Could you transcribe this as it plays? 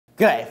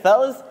G'day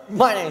fellas,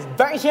 my name's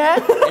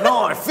Bangshan And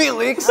I'm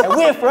Felix, and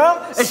we're from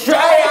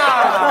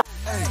Australia!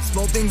 Hey,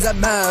 small things that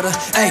matter,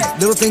 hey,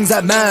 little things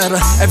that matter.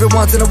 Every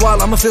once in a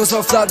while I'ma feel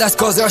so flat, that's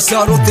cause there are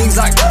subtle things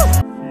like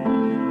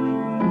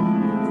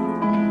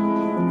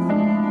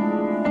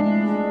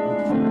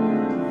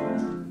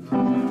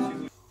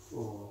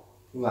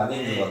이거 안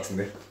있는 것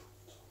같은데.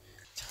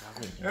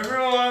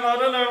 Everyone, I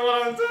don't know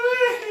what I'm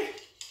doing.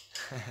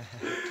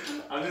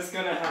 I'm just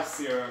gonna have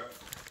syrup.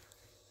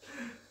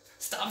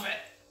 Stop it.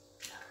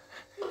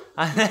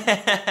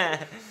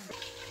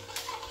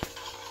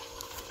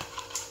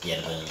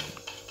 여러분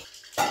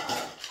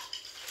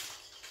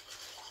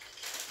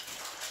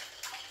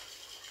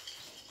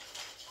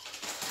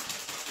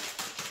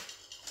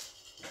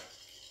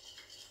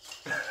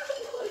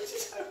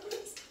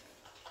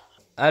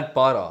Add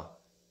butter.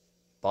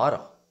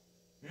 Butter.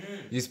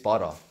 Use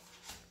butter.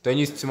 Don't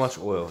use too much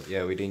oil.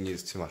 Yeah, we didn't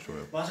use too much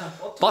oil. 맞아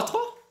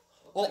버터?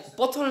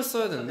 버터를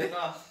써야 되는데?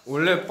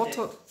 원래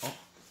버터.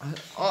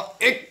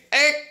 egg.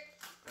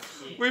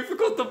 We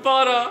forgot the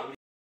butter.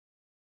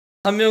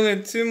 한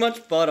명은 too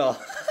much butter.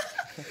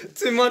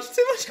 too much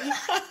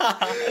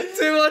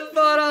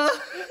butter.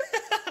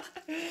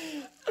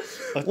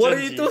 What are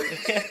you doing?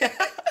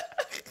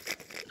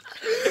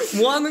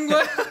 뭐 하는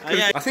거야?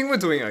 I think we're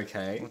doing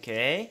okay.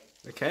 오케이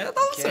Okay, that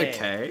looks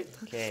okay.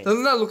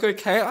 Doesn't that look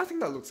okay? I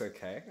think that looks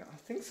okay. I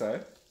think so.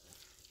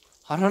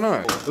 I don't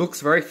know. It looks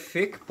very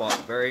thick, but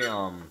very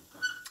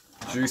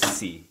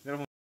juicy.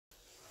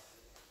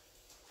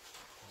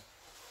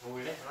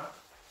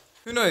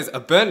 Who knows? A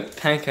burnt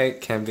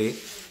pancake can be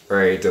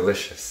very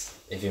delicious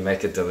if you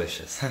make it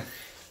delicious.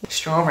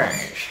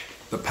 Strawberries.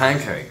 The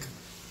pancake.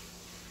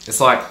 It's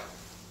like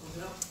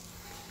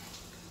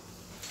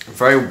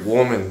very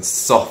warm and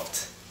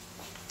soft.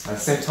 At the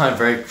same time,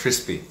 very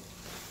crispy.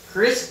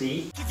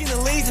 crispy kicking the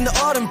leaves in the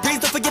autumn breeze,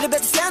 don't forget about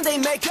the sound they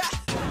make.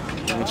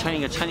 오늘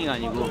찬이가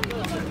아니고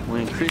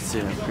오늘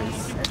크리스예요.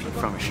 크리스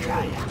from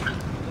Australia.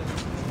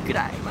 Good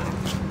eye.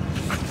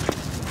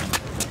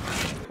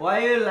 Why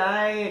you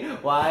lie?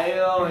 Why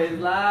you always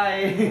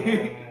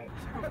lie?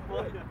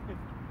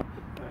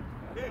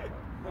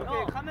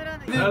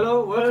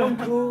 Hello, welcome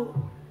to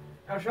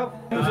our shop.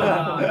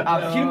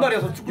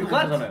 기름발이어서 축구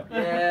못하잖아요.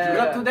 You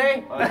got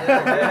today?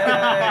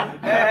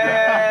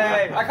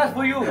 Hey, I got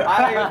for you.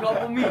 I got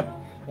for me.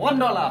 $1.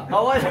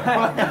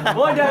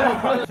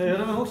 $1. 자,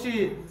 여러분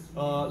혹시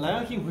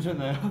라이언킹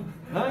보셨나요?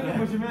 라이언킹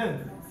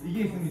보시면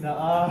이게 있습니다.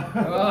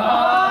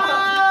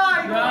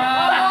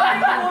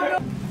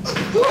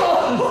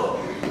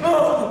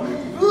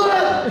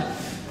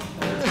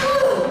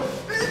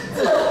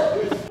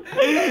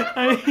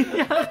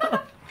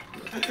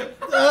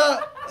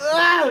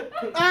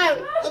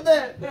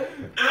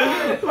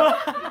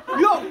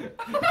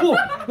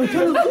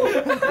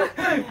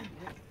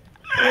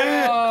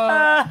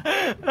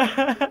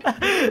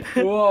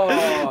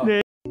 우와.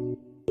 네.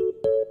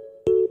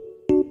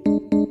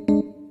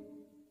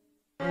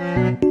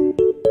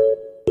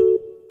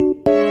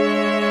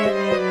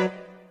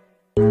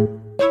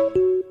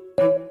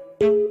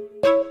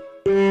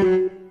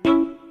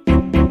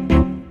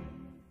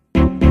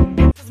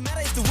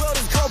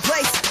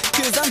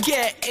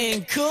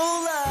 Getting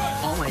cooler.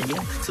 Oh my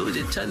god.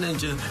 소재 찾는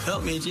중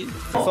helpme지.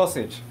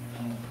 Sausage.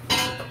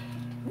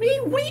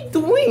 What are you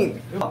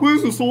doing?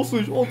 Where's the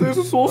sausage? Oh, there's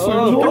a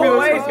sausage.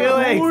 Wait,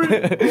 Felix.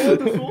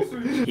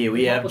 Here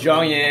we have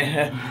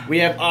Jongyan, we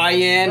have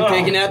Ian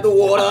taking out the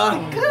water.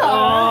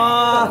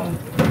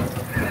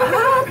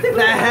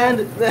 That hand,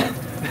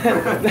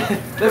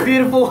 the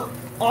beautiful.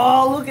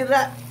 Oh, look at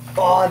that.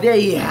 Oh, there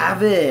you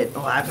have it.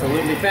 Oh,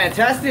 absolutely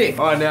fantastic.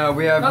 Alright, now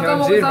we have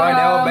Hyunjin right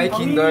now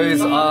making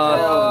those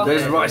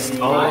rice.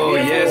 Oh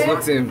yes, look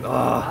at him.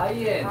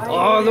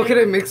 Oh, look at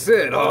him mix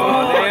it.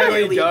 Oh, there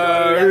we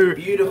go.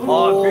 Beautiful.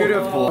 Oh,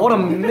 beautiful. What a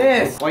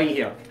mess. Why are you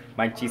here?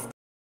 My cheese.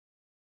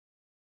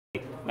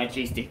 My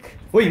cheese stick.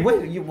 Wait,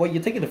 you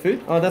taking the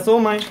food? Oh, that's all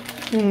mine.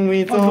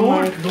 It's all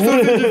mine.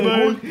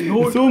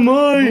 It's all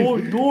mine.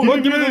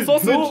 Man, give me the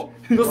sausage.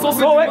 The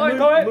sausage. Go away.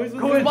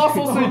 My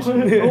sausage. Why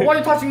are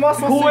you touching my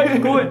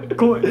sausage? Go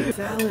away.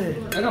 Salad.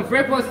 약간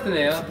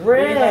breakfast네요.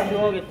 Bread.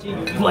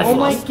 Oh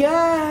my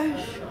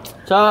gosh.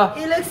 자,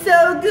 It looks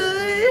so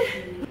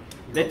good.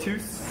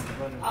 Lettuce.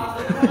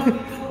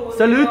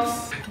 Salute.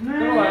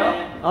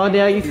 네,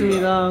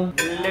 알겠습니다.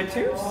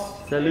 Lettuce.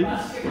 Salute.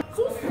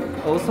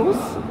 Oh,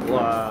 sauce?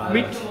 Wow.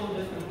 Meat.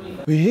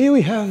 Here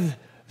we have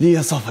the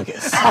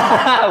esophagus.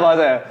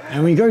 맞아요.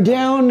 And we go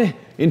down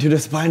into the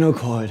spinal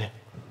cord.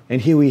 And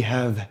here we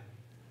have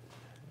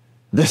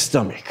the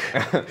stomach.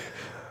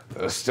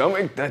 the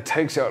stomach that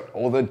takes out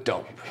all the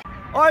dump.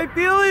 Oi,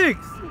 Felix!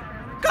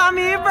 Come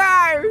here,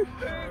 bro!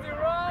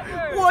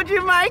 What'd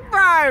you make,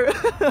 bro?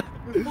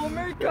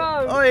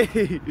 Oi!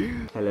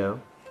 Hello.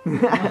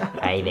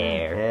 Hi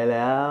there.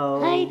 Hello.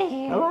 Hi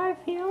there. Hello,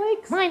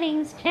 Felix. My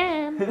name's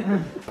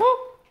Jan.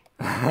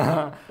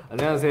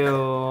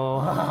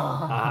 안녕하세요.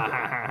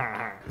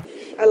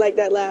 I like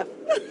that laugh.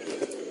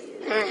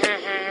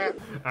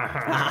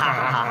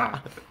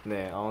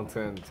 네,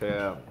 아무튼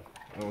제가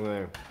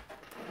오늘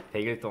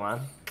 100일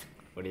동안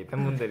우리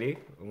팬분들이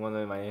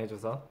응원을 많이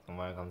해줘서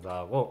정말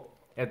감사하고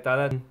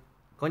일단은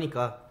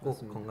거니까 꼭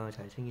건강을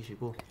잘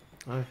챙기시고.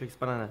 아, 픽스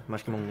바나나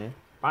맛있게 먹네.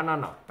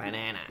 바나나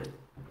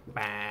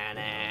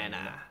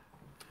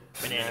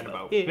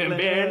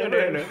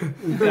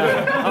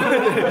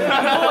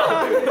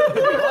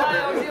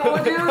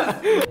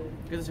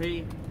그래서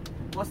저희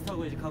버스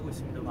타고 이제 가고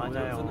있습니다.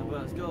 맞아요.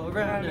 Let's go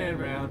round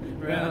and round,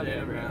 round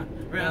and round,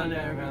 round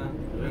and round.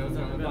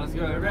 Let's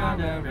go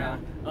round and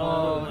round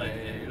all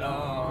day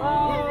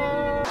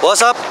long.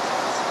 What's up,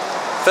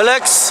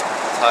 Felix?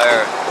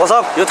 Tired. What's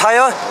up? You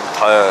tired?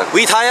 Tired.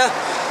 We tired?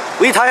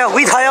 We tired?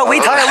 We tired? We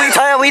tired? We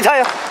tired? We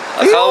tired?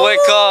 I can't wake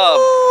up.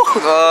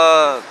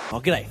 Oh,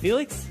 g'day,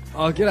 Felix.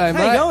 Oh, g'day, mate.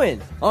 How you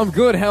going? I'm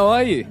good. How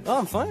are you? Oh,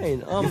 I'm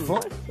fine.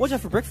 What'd you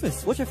have for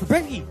breakfast? What'd you have for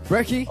brekkie?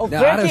 Brekkie? Oh, No, I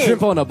had a brekkie.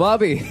 shrimp on a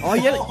barbie. Oh,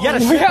 you had a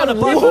shrimp on a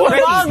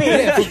barbie.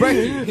 Yeah, for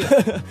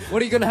brekkie.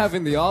 What are you gonna have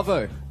in the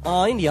arvo?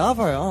 In the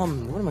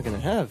Arvo, what am I gonna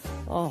have?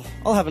 Oh,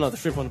 I'll have another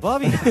shrimp on the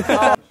barbie.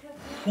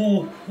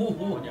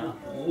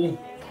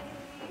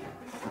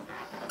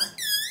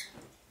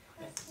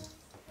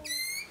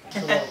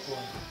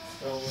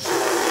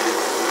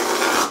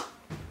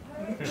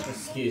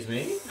 Excuse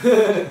me.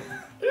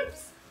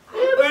 Oops,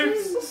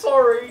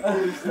 sorry.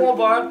 My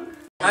bad.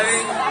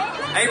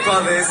 Hey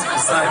brothers,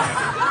 so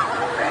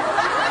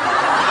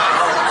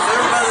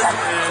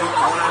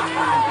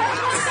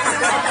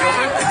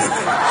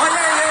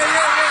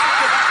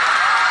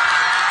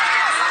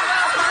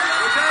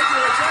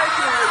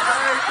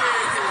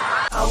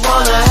I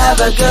wanna have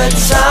a good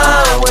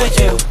time with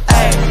you.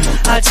 Ay,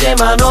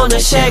 하지만 오늘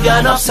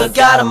시간 없어,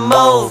 gotta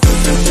move.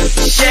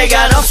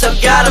 시간 없어,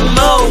 gotta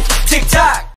move. Tick tock.